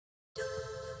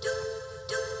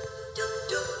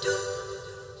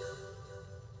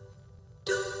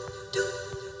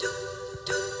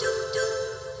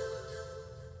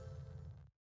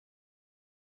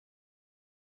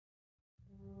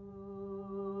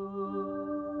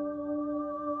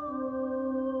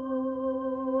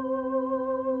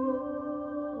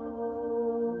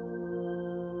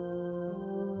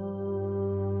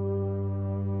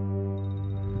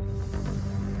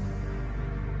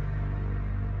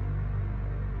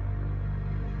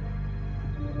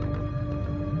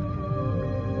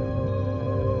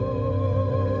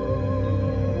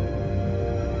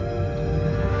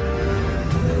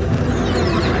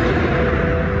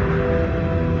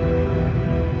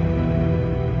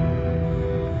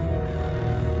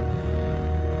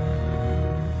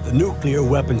The nuclear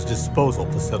weapons disposal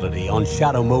facility on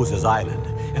Shadow Moses Island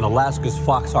in Alaska's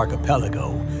Fox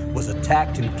Archipelago was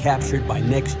attacked and captured by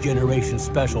next-generation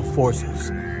special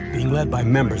forces, being led by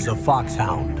members of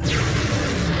Fox-hound.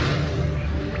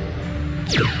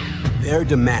 They're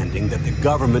demanding that the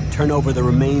government turn over the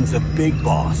remains of Big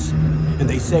Boss, and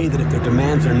they say that if their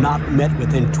demands are not met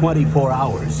within 24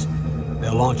 hours,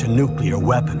 they'll launch a nuclear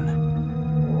weapon.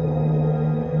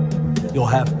 You'll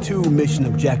have two mission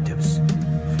objectives.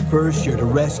 First, you're to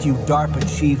rescue DARPA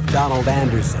Chief Donald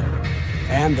Anderson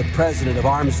and the president of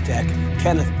Armstech,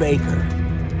 Kenneth Baker.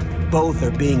 Both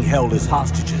are being held as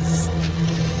hostages.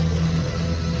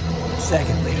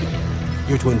 Secondly,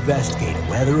 you're to investigate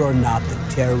whether or not the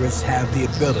terrorists have the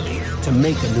ability to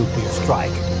make a nuclear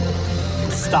strike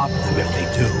and stop them if they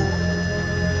do.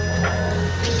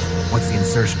 What's the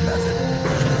insertion method?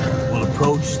 We'll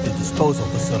approach the disposal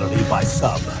facility by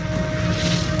sub.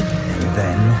 And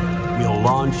then? We'll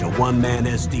launch a one-man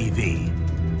SDV.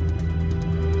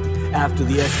 After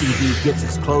the SDV gets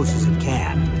as close as it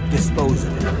can, dispose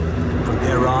of it. From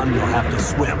there on, you'll have to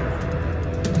swim.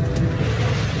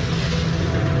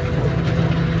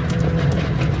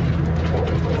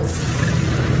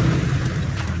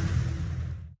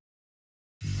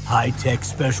 High-Tech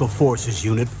Special Forces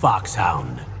Unit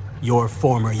Fox-hound. Your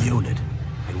former unit,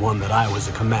 and one that I was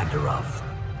a commander of.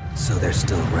 So they're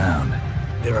still around.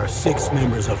 There are 6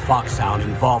 members of Fox-hound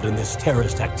involved in this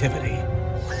terrorist activity.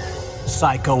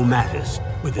 Psycho Mattis,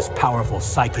 with his powerful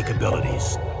psychic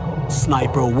abilities.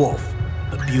 Sniper Wolf,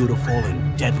 the beautiful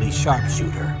and deadly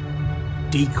sharpshooter.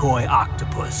 Decoy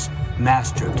Octopus,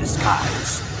 master of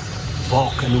disguise.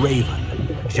 Vulcan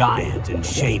Raven, giant and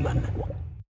shaman.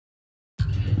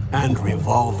 And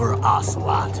Revolver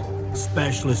Ocelot,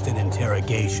 specialist in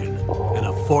interrogation and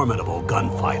a formidable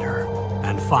gunfighter.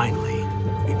 And finally,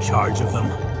 in charge of them,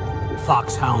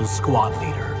 Fox-hound squad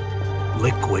leader,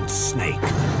 Liquid Snake.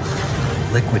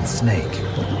 Liquid Snake?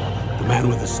 The man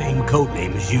with the same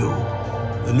codename as you.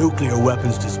 The nuclear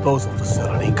weapons disposal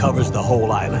facility covers the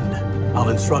whole island. I'll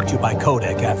instruct you by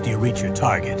codec after you reach your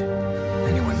target.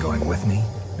 Anyone going with me?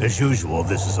 As usual,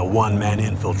 this is a one-man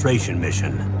infiltration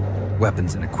mission.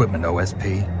 Weapons and equipment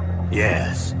OSP?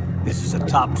 Yes. This is a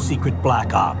top-secret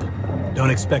black op. Don't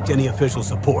expect any official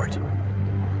support.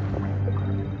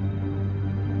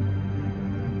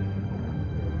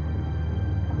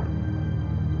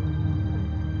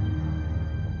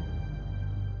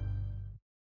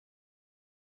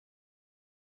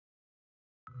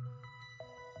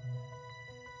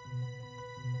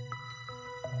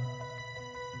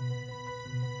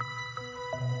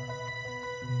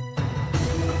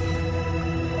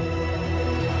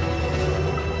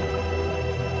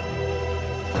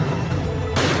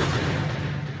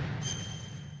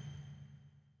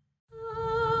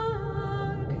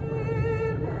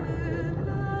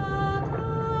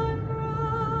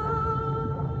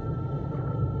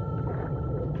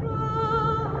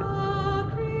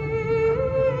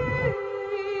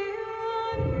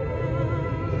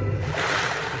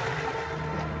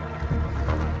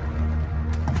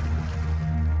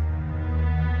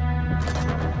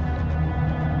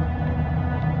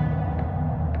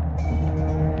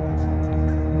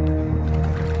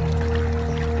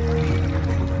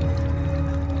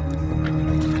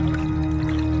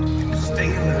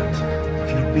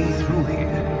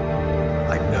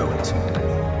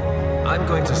 I'm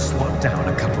going to swat down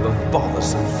a couple of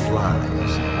bothersome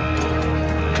flies.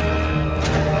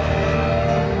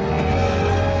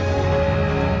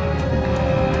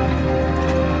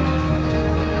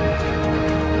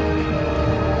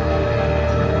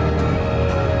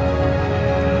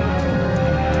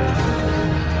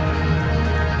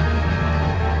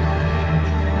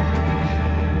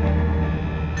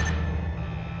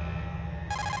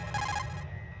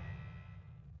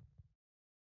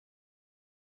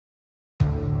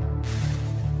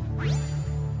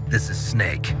 This is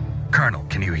Snake. Colonel,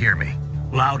 can you hear me?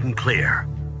 Loud and clear.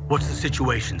 What's the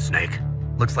situation, Snake?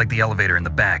 Looks like the elevator in the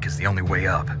back is the only way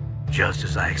up. Just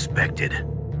as I expected.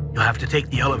 You'll have to take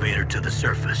the elevator to the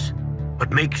surface,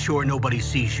 but make sure nobody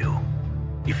sees you.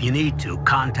 If you need to,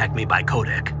 contact me by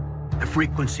codec. The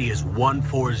frequency is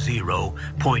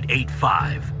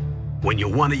 140.85. When you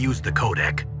want to use the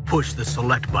codec, push the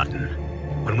select button.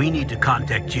 When we need to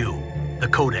contact you, the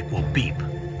codec will beep.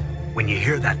 When you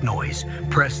hear that noise,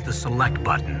 press the select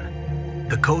button.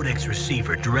 The codec's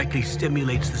receiver directly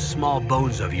stimulates the small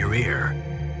bones of your ear.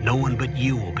 No one but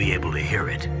you will be able to hear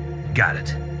it. Got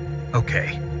it.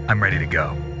 Okay, I'm ready to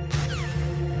go.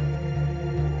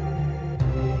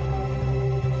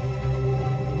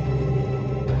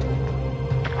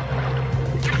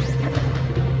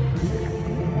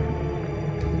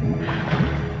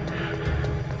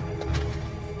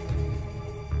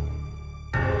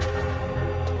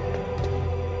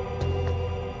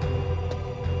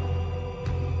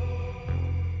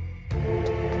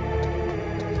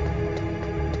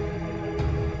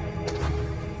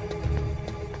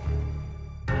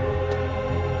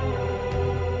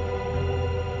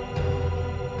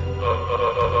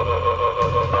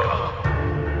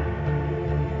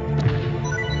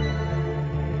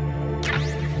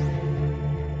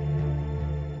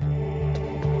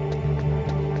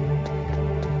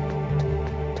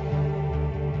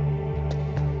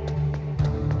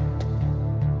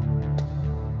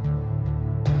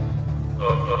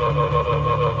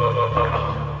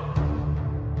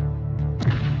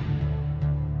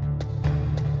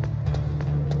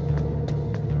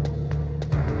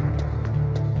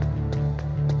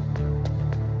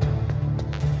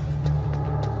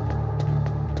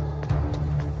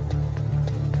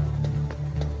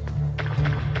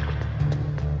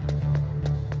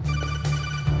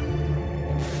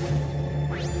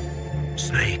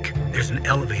 Snake, there's an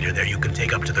elevator there you can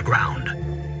take up to the ground.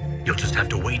 You'll just have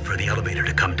to wait for the elevator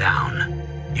to come down.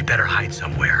 You'd better hide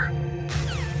somewhere.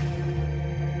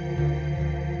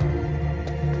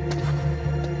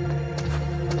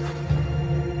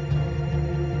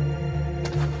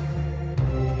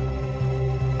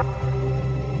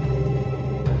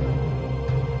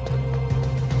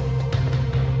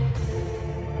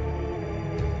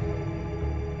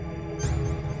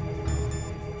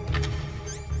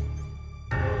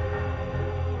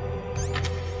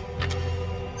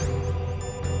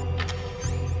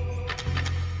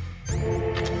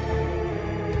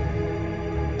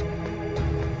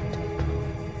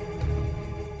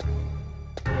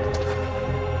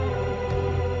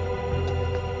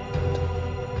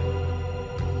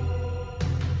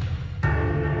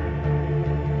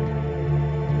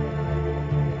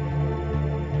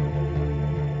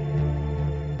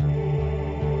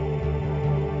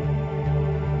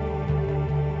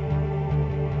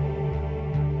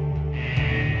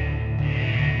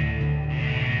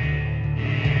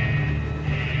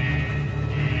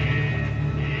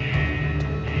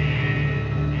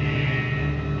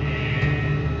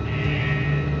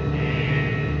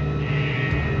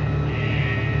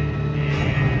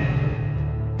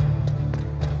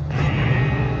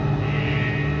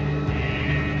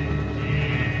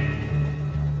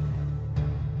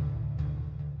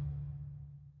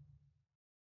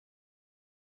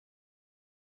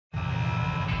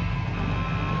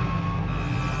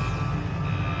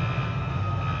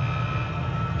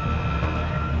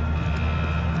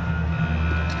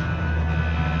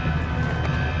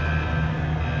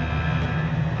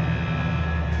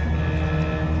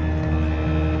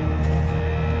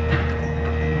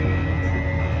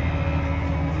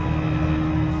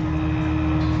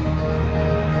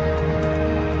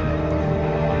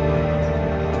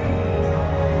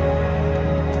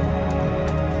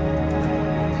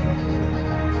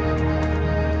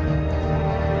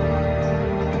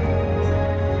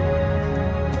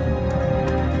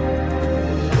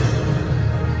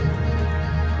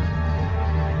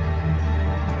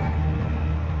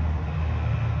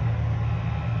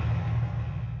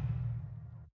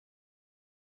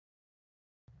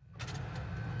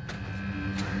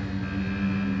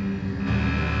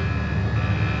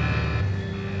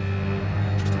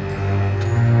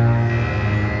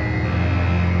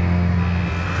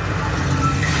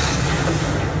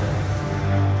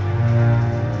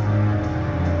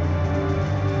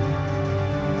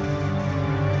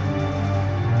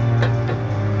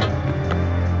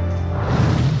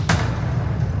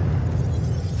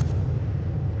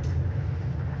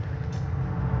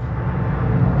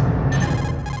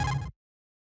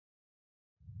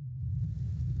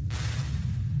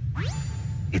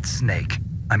 It's Snake.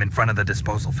 I'm in front of the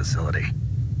disposal facility.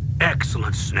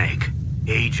 Excellent, Snake.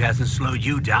 Age hasn't slowed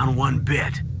you down one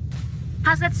bit.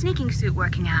 How's that sneaking suit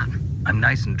working out? I'm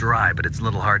nice and dry, but it's a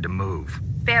little hard to move.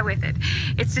 Bear with it.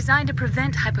 It's designed to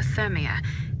prevent hypothermia.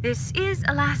 This is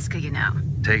Alaska, you know.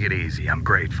 Take it easy, I'm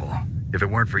grateful. If it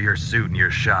weren't for your suit and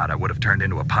your shot, I would have turned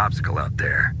into a popsicle out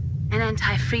there. An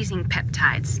anti-freezing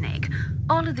peptide, Snake.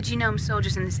 All of the genome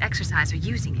soldiers in this exercise are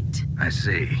using it. I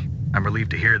see. I'm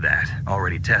relieved to hear that.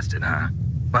 Already tested, huh?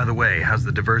 By the way, how's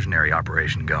the diversionary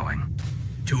operation going?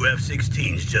 2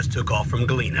 F-16s just took off from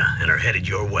Galena and are headed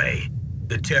your way.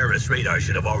 The terrorist radar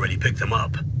should have already picked them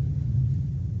up.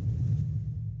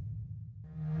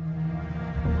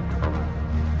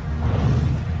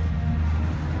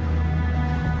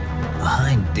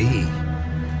 Behind D.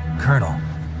 Colonel,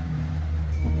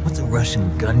 what's a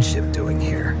Russian gunship doing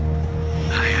here?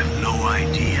 I have no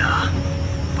idea.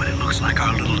 But it looks like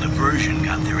our little diversion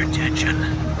got their attention.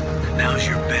 Now's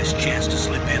your best chance to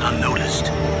slip in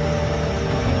unnoticed.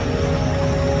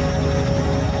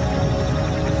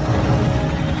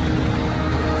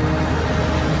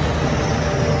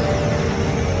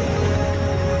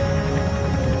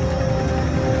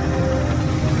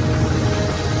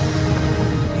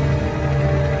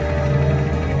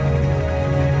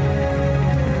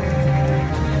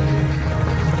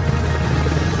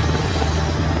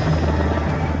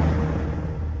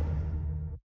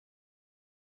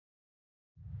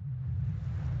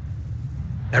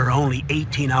 There are only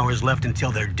 18 hours left until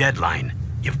their deadline.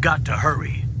 You've got to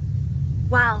hurry.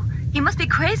 Wow, You must be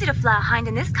crazy to fly a hind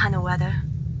in this kind of weather.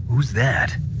 Who's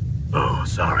that? Oh,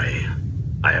 sorry.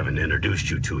 I haven't introduced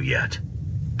you to yet.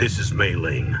 This is Mei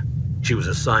Ling. She was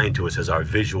assigned to us as our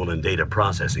visual and data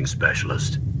processing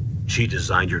specialist. She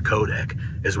designed your codec,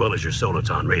 as well as your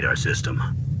Soliton radar system.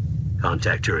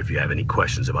 Contact her if you have any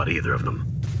questions about either of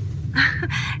them.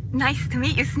 Nice to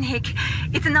meet you, Snake.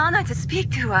 It's an honor to speak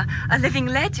to a living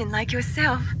legend like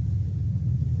yourself.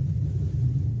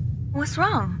 What's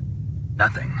wrong?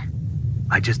 Nothing.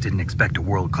 I just didn't expect a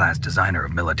world-class designer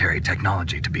of military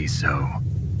technology to be so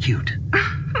cute.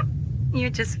 You're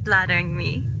just flattering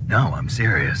me. No, I'm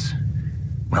serious.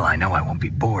 Well, I know I won't be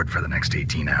bored for the next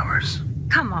 18 hours.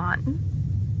 Come on.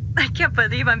 I can't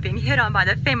believe I'm being hit on by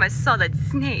the famous Solid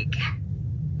Snake.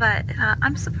 But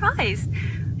I'm surprised.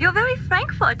 You're very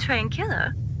frank for a trained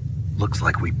killer. Looks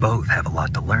like we both have a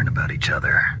lot to learn about each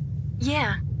other.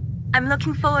 Yeah. I'm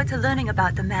looking forward to learning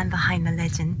about the man behind the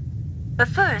legend. But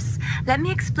first, let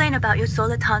me explain about your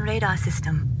Soliton radar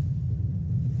system.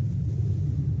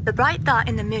 The bright dot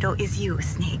in the middle is you,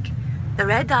 Snake. The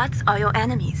red dots are your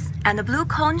enemies, and the blue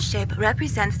cone shape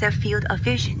represents their field of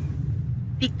vision.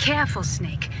 Be careful,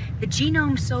 Snake. The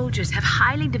genome soldiers have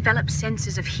highly developed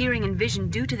senses of hearing and vision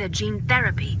due to their gene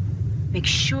therapy. Make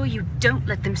sure you don't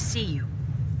let them see you.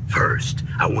 First,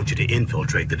 I want you to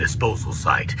infiltrate the disposal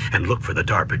site and look for the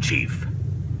DARPA chief.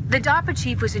 The DARPA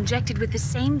chief was injected with the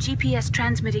same GPS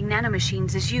transmitting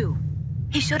nanomachines as you.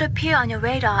 He should appear on your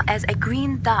radar as a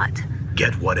green dot.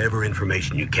 Get whatever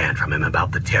information you can from him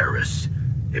about the terrorists.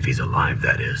 If he's alive,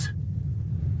 that is.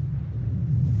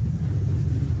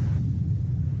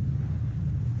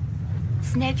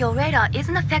 Snake, your radar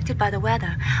isn't affected by the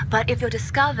weather, but if you're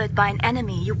discovered by an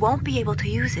enemy, you won't be able to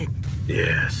use it.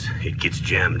 Yes, it gets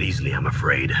jammed easily, I'm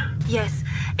afraid. Yes,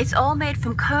 it's all made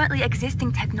from currently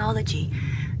existing technology.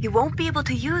 You won't be able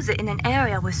to use it in an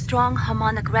area with strong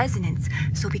harmonic resonance,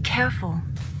 so be careful.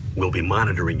 We'll be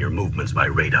monitoring your movements by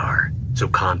radar, so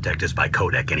contact us by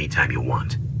codec anytime you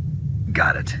want.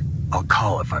 Got it. I'll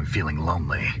call if I'm feeling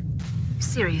lonely.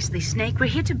 Seriously, Snake, we're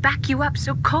here to back you up,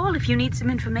 so call if you need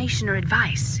some information or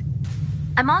advice.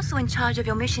 I'm also in charge of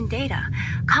your mission data.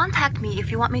 Contact me if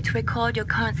you want me to record your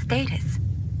current status.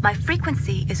 My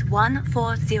frequency is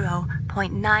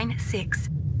 140.96.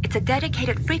 It's a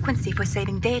dedicated frequency for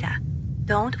saving data.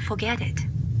 Don't forget it.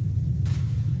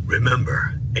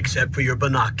 Remember, except for your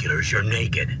binoculars, you're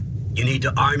naked. You need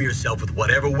to arm yourself with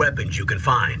whatever weapons you can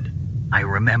find. I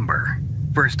remember.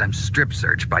 First, I'm strip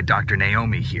searched by Dr.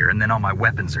 Naomi here, and then all my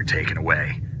weapons are taken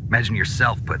away. Imagine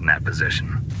yourself put in that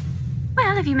position.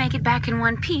 Well, if you make it back in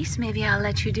one piece, maybe I'll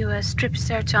let you do a strip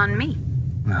search on me.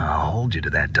 I'll hold you to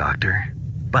that, Doctor.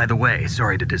 By the way,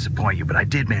 sorry to disappoint you, but I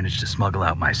did manage to smuggle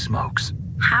out my smokes.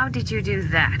 How did you do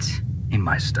that? In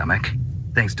my stomach.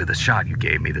 Thanks to the shot you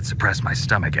gave me that suppressed my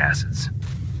stomach acids.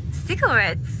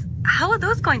 Cigarettes? How are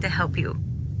those going to help you?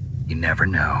 You never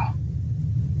know.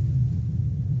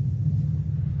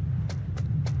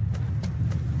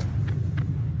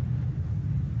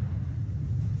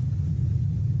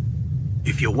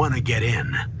 If you want to get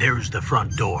in, there's the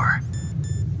front door.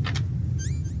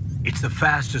 It's the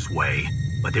fastest way,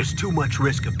 but there's too much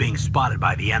risk of being spotted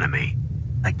by the enemy.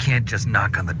 I can't just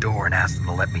knock on the door and ask them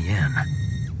to let me in.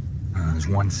 There's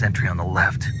one sentry on the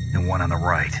left and one on the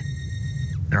right.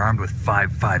 They're armed with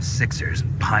 5.56ers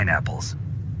and pineapples.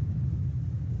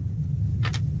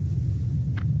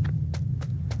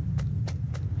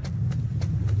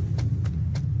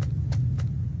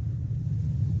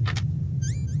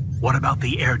 What about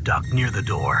the air duct near the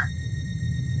door?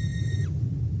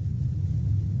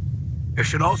 There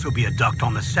should also be a duct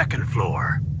on the second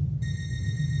floor.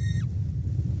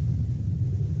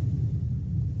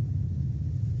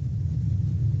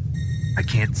 I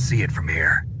can't see it from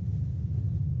here.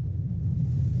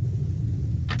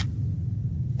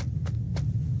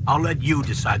 I'll let you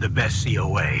decide the best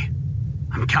COA.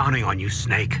 I'm counting on you,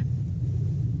 Snake.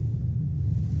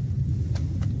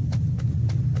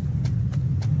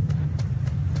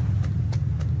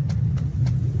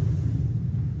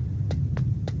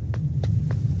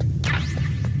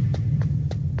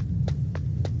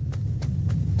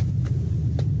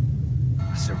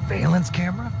 Surveillance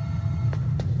camera?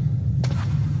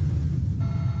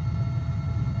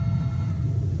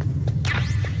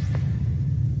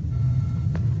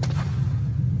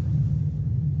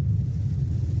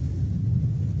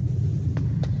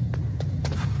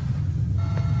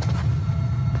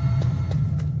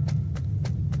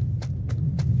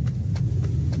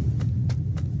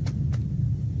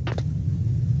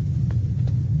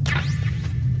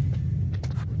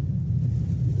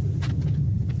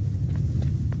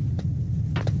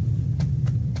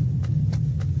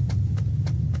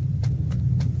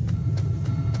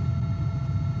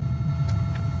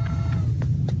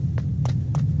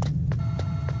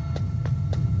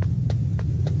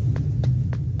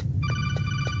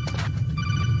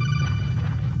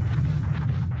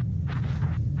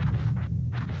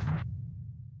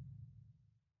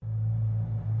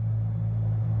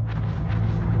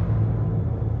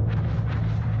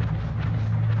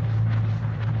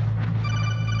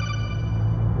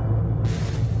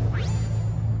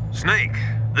 Snake,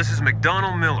 this is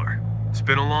McDonald Miller. It's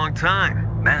been a long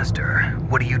time. Master,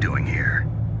 what are you doing here?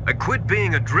 I quit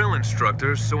being a drill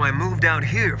instructor, so I moved out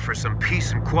here for some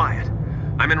peace and quiet.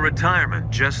 I'm in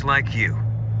retirement, just like you.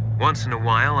 Once in a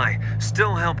while, I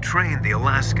still help train the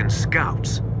Alaskan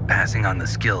Scouts. Passing on the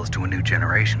skills to a new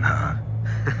generation, huh?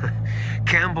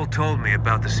 Campbell told me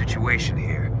about the situation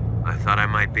here. I thought I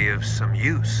might be of some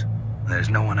use.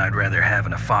 There's no one I'd rather have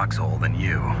in a foxhole than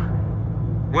you.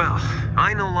 Well,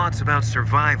 I know lots about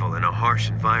survival in a harsh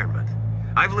environment.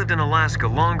 I've lived in Alaska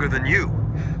longer than you,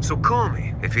 so call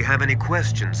me if you have any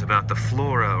questions about the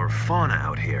flora or fauna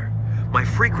out here. My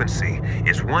frequency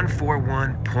is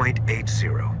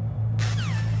 141.80.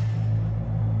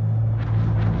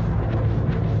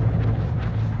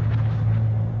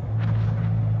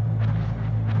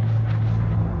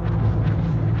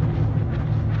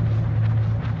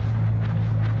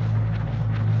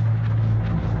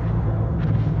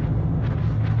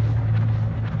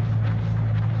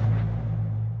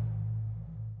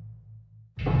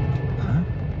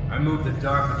 I moved the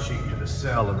dark machine to the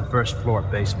cell in the first floor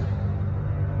basement.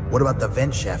 What about the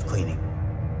vent shaft cleaning?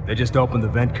 They just opened the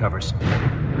vent covers.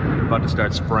 They're about to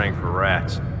start spraying for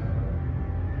rats.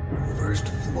 First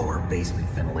floor basement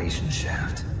ventilation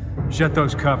shaft. Shut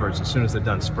those covers as soon as they're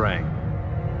done spraying.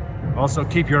 Also,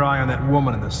 keep your eye on that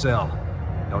woman in the cell.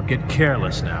 Don't get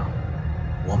careless now.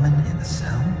 Woman in the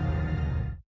cell?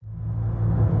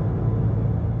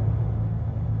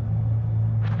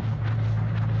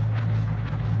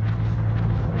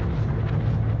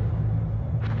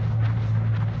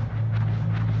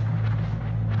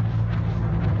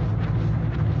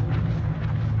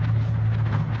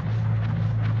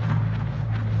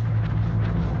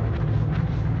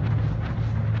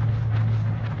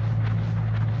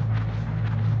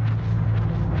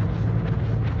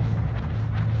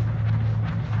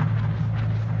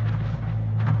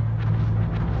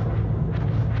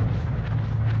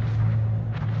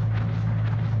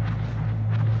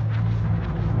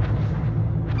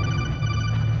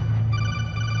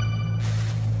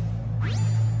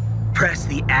 Press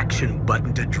the action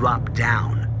button to drop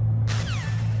down.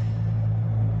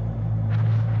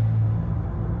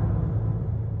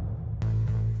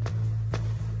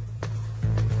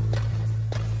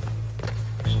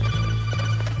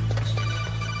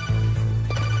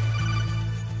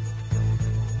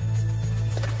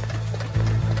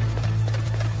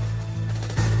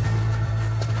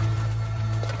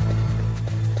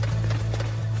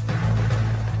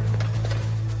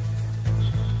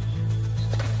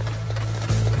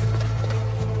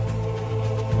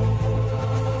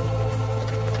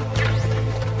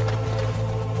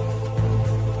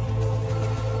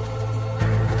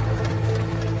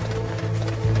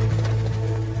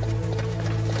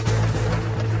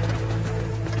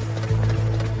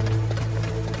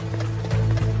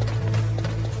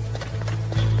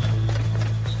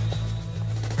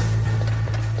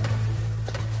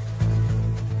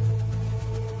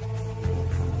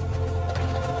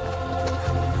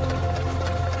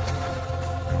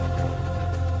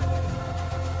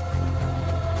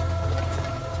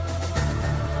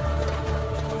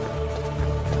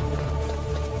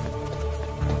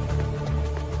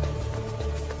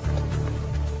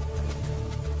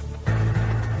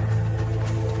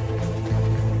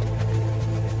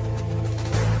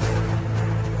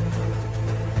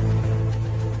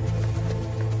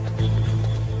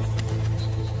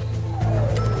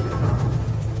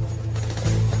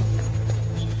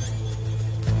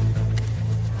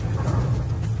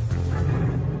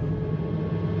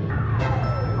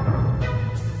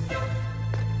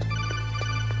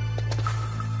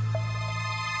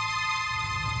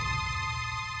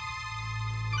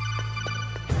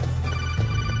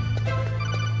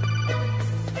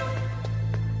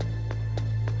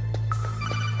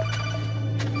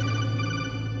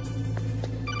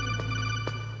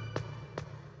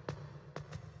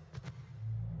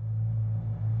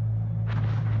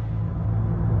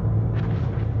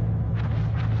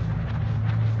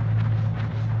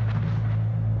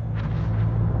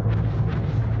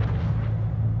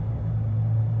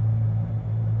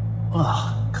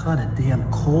 Ugh, kinda damn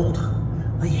cold.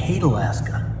 I hate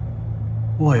Alaska.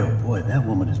 Boy, oh boy, that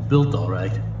woman is built all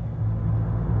right.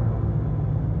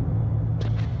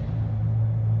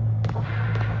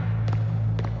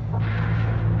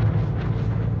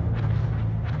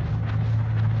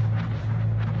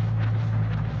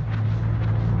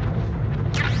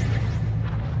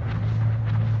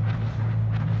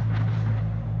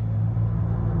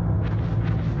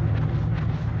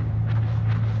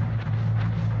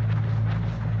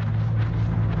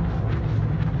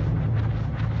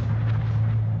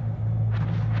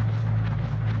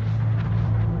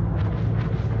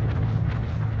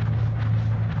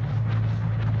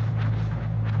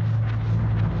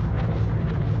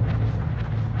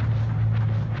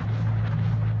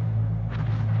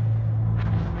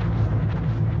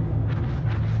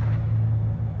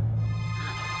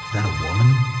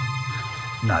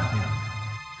 Not him.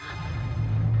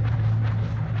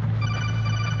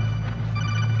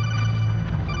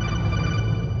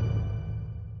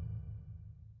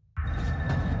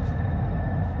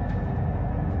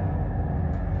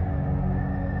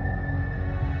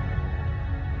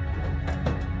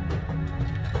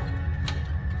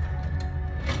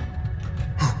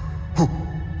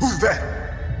 Who's that?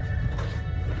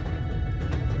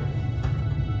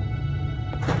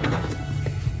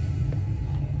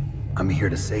 I'm here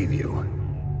to save you.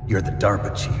 You're the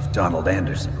DARPA chief, Donald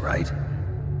Anderson, right?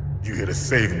 You here to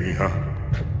save me, huh?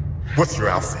 What's your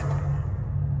outfit?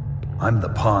 I'm the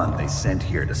pawn they sent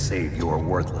here to save your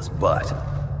worthless butt.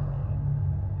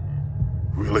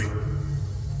 Really?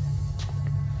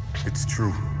 It's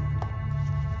true.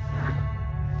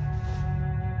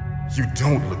 You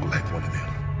don't look like one of them.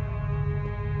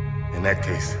 In that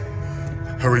case,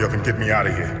 hurry up and get me out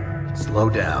of here. Slow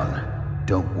down.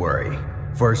 Don't worry.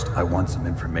 First, I want some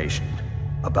information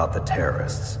about the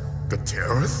terrorists. The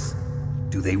terrorists?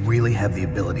 Do they really have the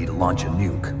ability to launch a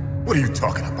nuke? What are you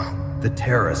talking about? The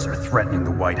terrorists are threatening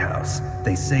the White House.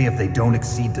 They say if they don't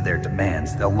accede to their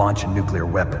demands, they'll launch a nuclear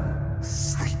weapon.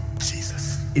 Sweet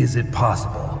Jesus. Is it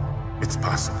possible? It's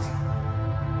possible.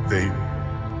 They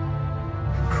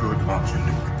could launch a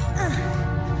nuke.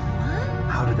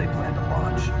 How do they plan to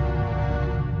launch?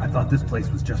 I thought this place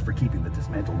was just for keeping the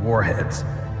dismantled warheads.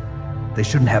 They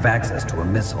shouldn't have access to a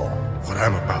missile. What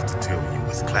I'm about to tell you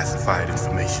is classified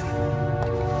information.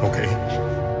 Okay?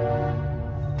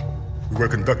 We're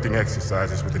conducting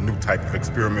exercises with a new type of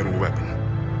experimental weapon.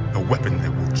 A weapon that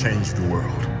will change the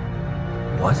world.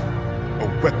 What?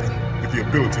 A weapon with the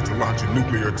ability to launch a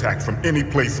nuclear attack from any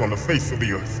place on the face of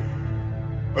the Earth.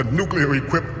 A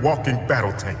nuclear-equipped walking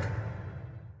battle tank.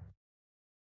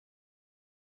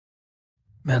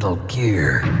 Metal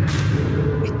Gear.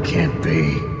 It can't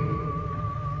be.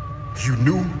 You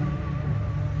knew?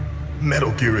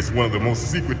 Metal Gear is one of the most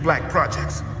secret black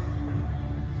projects.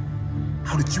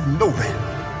 How did you know that?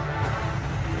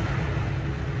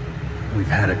 We've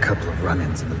had a couple of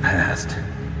run-ins in the past.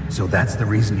 So that's the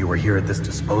reason you were here at this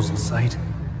disposal site?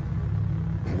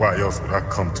 Why else would I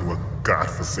come to a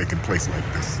godforsaken place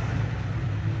like this?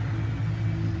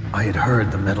 I had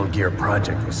heard the Metal Gear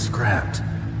project was scrapped.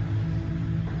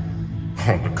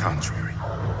 On the contrary.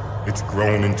 It's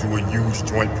grown into a huge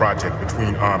joint project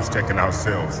between Arms Tech and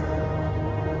ourselves.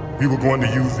 We were going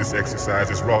to use this exercise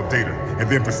as raw data and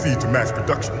then proceed to mass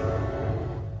production.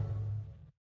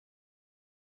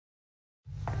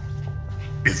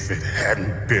 If it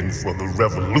hadn't been for the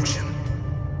revolution.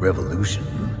 Revolution?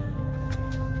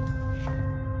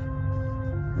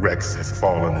 Rex has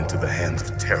fallen into the hands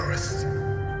of terrorists.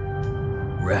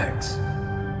 Rex?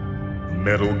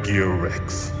 Metal Gear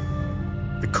Rex.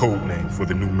 The code name for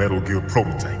the new Metal Gear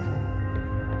prototype.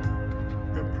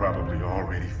 They're probably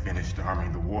already finished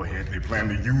arming the warhead they plan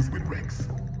to use with Rex.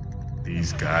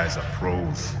 These guys are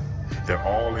pros. They're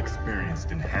all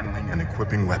experienced in handling and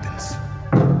equipping weapons.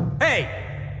 Hey!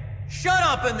 Shut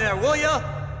up in there, will ya?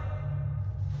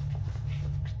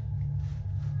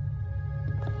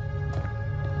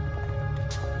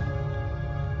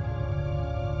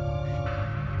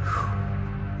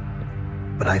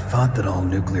 But I thought that all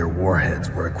nuclear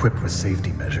warheads were equipped with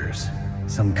safety measures.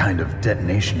 Some kind of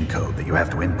detonation code that you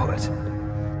have to input.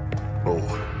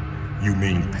 Oh, you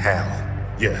mean PAL?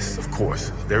 Yes, of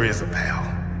course, there is a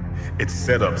PAL. It's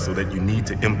set up so that you need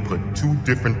to input 2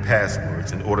 different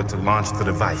passwords in order to launch the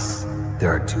device.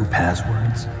 There are 2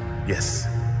 passwords? Yes.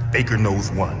 Baker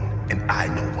knows one, and I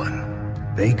know one.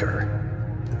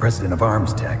 Baker? The president of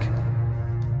Arms Tech?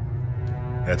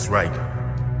 That's right.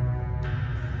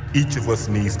 Each of us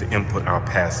needs to input our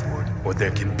password, or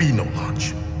there can be no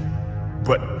launch.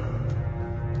 But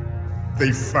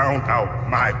they found out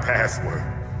my password.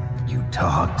 You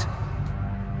talked?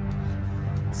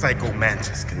 Psycho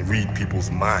Mantis can read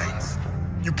people's minds.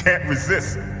 You can't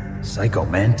resist. Psycho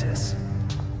Mantis?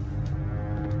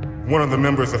 One of the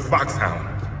members of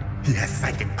Fox-Hound. He has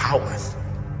psychic powers.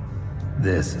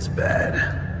 This is bad.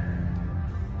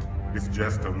 It's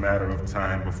just a matter of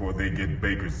time before they get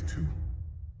Baker's too.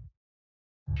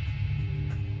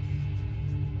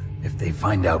 If they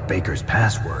find out Baker's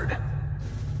password...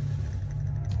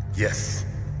 Yes,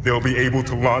 they'll be able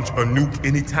to launch a nuke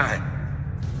anytime.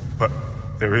 But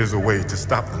there is a way to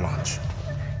stop the launch.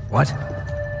 What?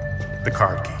 The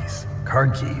card keys.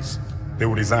 Card keys? They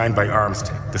were designed by Arms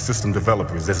Tech, the system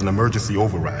developers, as an emergency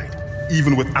override.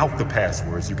 Even without the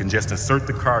passwords, you can just insert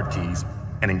the card keys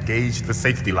and engage the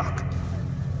safety lock.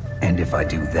 And if I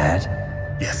do that?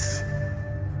 Yes.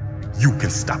 You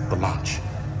can stop the launch.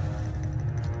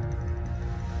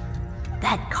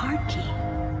 That card key.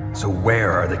 So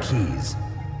where are the keys?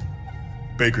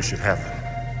 Baker should have them.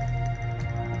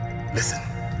 Listen,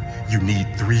 you need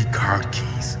 3 card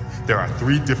keys. There are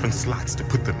 3 different slots to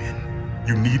put them in.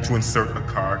 You need to insert a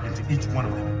card into each one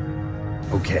of them.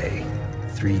 Okay,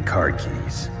 3 card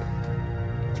keys.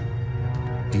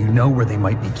 Do you know where they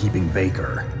might be keeping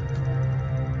Baker?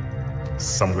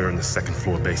 Somewhere in the 2nd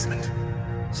floor basement.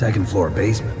 2nd floor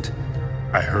basement?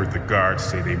 I heard the guards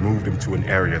say they moved him to an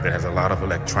area that has a lot of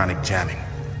electronic jamming.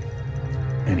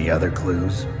 Any other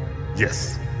clues?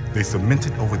 Yes, they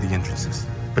cemented over the entrances,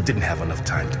 but didn't have enough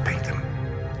time to paint them.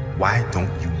 Why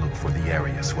don't you look for the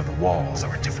areas where the walls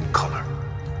are a different color?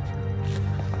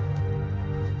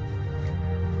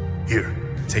 Here,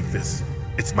 take this.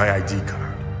 It's my ID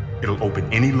card. It'll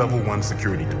open any level 1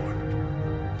 security door.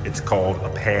 It's called a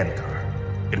PAN card.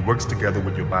 It works together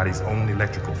with your body's own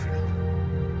electrical field.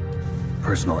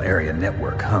 Personal area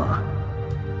network, huh?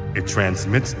 It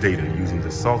transmits data using the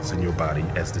salts in your body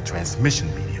as the transmission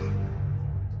medium.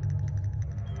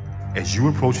 As you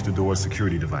approach the door's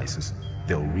security devices,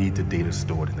 they'll read the data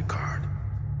stored in the card.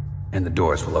 And the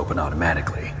doors will open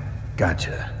automatically.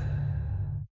 Gotcha.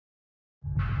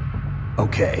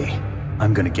 Okay,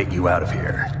 I'm gonna get you out of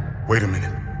here. Wait a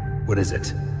minute. What is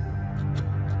it?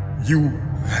 You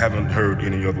haven't heard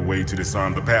any other way to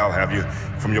disarm the PAL, have you?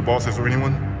 From your bosses or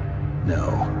anyone?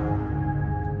 No.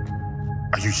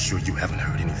 Are you sure you haven't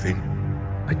heard anything?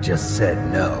 I just said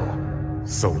no.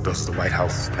 So does the White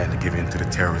House plan to give in to the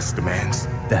terrorists' demands?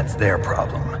 That's their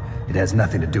problem. It has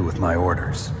nothing to do with my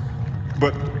orders.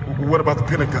 But what about the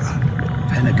Pentagon?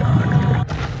 Pentagon?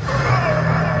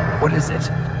 What is it?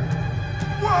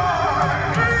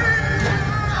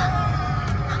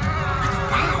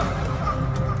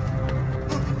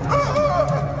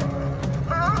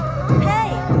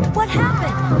 Hey, what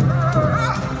happened?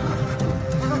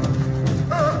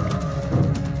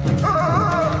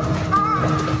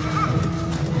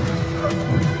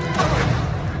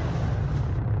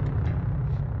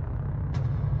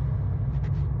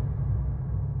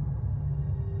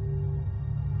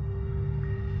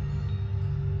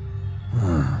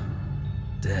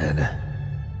 Dead.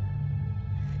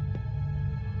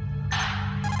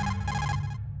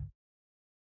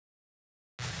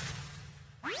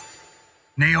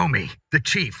 Naomi, the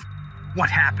chief. What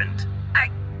happened?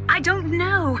 I don't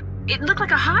know. It looked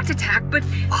like a heart attack, but...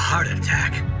 A heart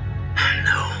attack?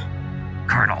 No.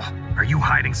 Colonel, are you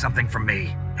hiding something from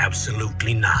me?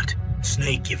 Absolutely not.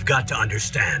 Snake, you've got to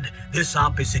understand. This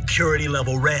op is security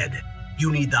level red.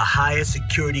 You need the highest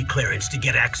security clearance to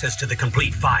get access to the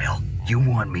complete file. You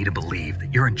want me to believe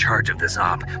that you're in charge of this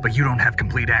op, but you don't have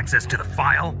complete access to the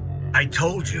file? I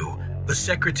told you, the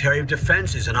Secretary of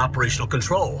Defense is in operational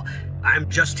control. I'm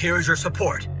just here as your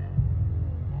support.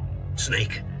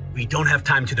 Snake, we don't have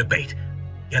time to debate.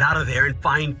 Get out of there and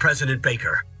find President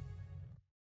Baker.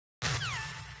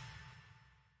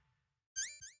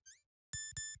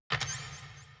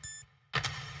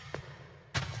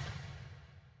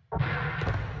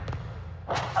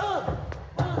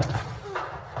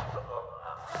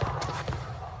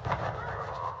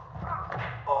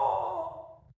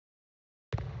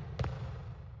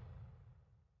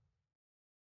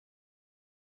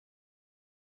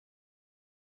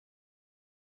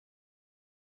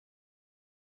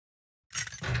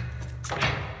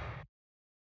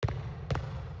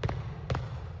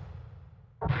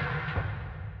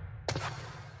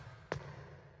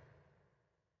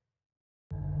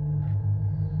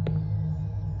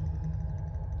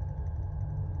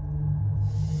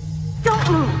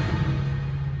 Don't move!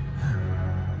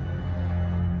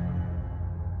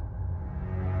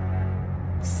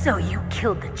 So you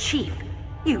killed the chief,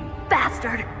 you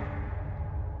bastard!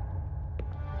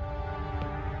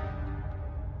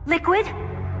 Liquid?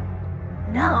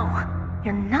 No,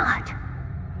 you're not.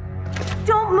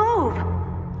 Don't move!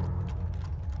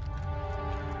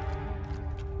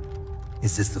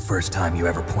 Is this the first time you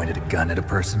ever pointed a gun at a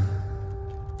person?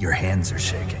 Your hands are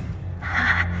shaking.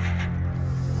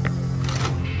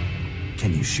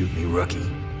 Can you shoot me,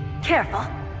 rookie? Careful,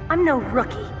 I'm no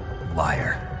rookie.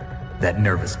 Liar. That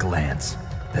nervous glance,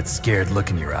 that scared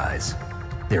look in your eyes.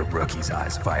 They're rookie's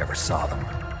eyes if I ever saw them.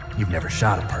 You've never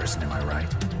shot a person, am I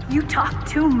right? You talk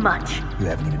too much. You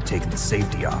haven't even taken the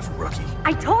safety off, rookie.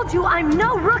 I told you I'm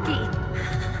no rookie!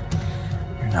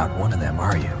 You're not one of them,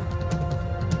 are you?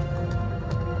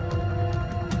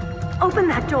 Open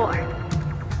that door.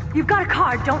 You've got a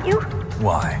card, don't you?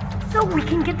 Why? So we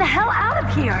can get the hell out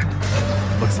of here!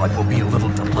 Looks like we'll be a little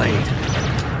delayed.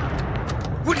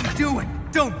 What are you doing?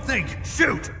 Don't think!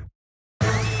 Shoot!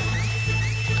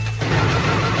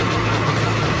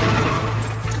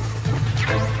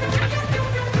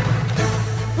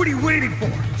 What are you waiting for?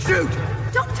 Shoot!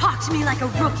 Don't talk to me like a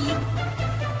rookie.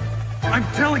 I'm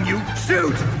telling you,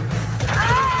 shoot!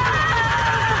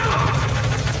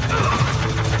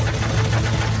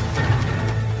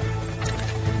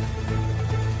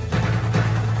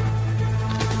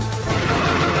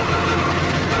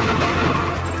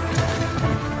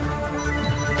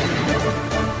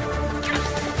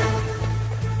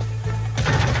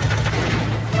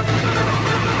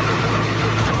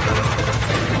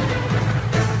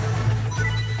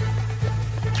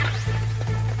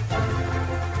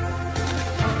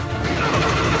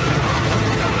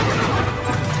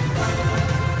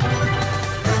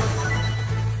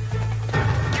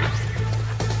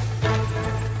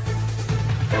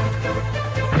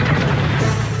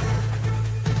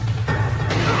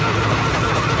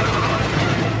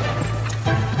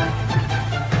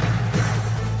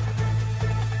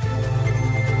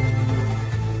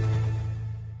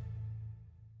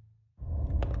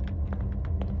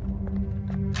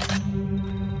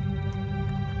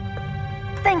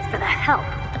 Thanks for the help.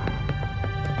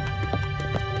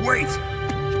 Wait!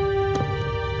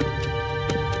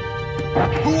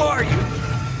 Who are you?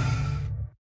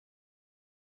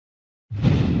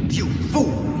 You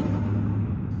fool!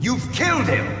 You've killed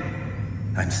him!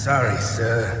 I'm sorry,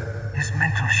 sir. His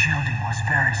mental shielding was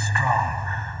very strong.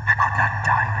 I could not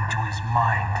dive into his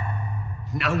mind.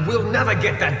 Now we'll never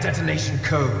get that detonation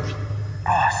code.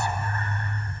 Boss,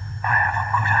 I have a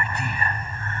good idea.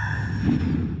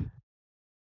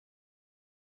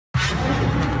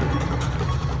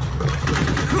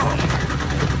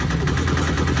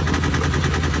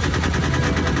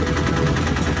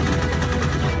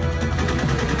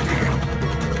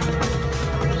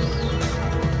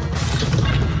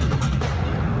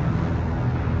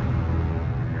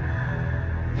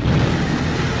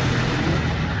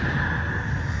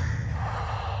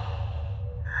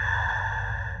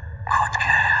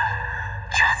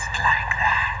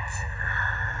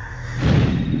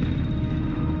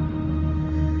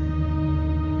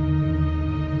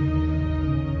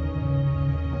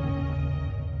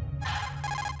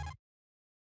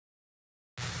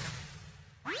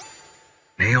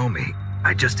 Naomi,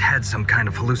 I just had some kind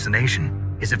of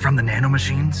hallucination. Is it from the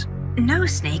nanomachines? No,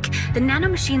 Snake. The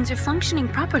nanomachines are functioning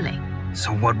properly.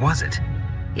 So what was it?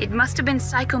 It must have been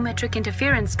psychometric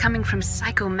interference coming from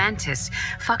Psycho Mantis,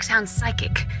 fox-hound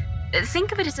psychic.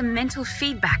 Think of it as a mental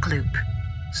feedback loop.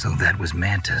 So that was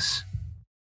Mantis.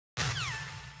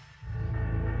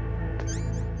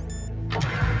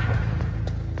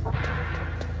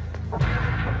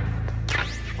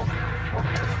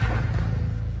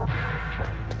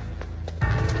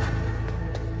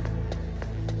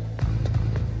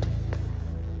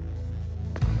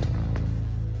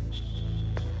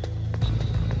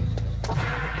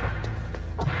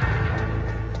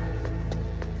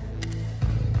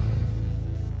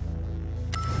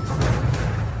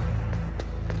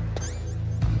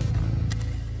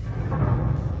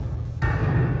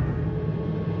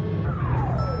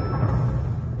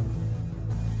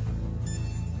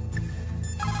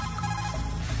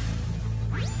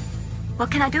 What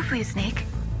can I do for you, Snake?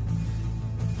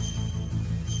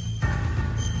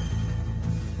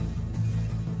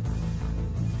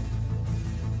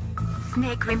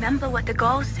 Snake, remember what the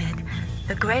Gauls said.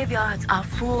 The graveyards are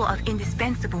full of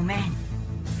indispensable men.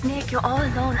 Snake, you're all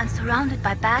alone and surrounded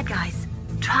by bad guys.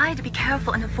 Try to be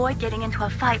careful and avoid getting into a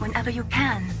fight whenever you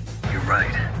can. You're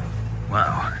right.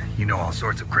 Wow, you know all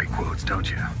sorts of great quotes, don't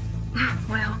you?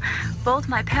 Well, both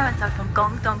my parents are from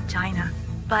Guangdong, China.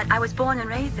 But I was born and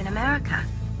raised in America.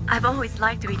 I've always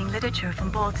liked reading literature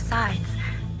from both sides.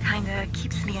 Kinda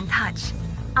keeps me in touch.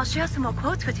 I'll share some more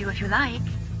quotes with you if you like.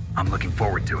 I'm looking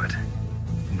forward to it.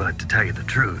 But to tell you the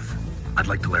truth, I'd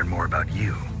like to learn more about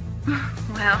you.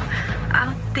 Well,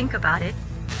 I'll think about it.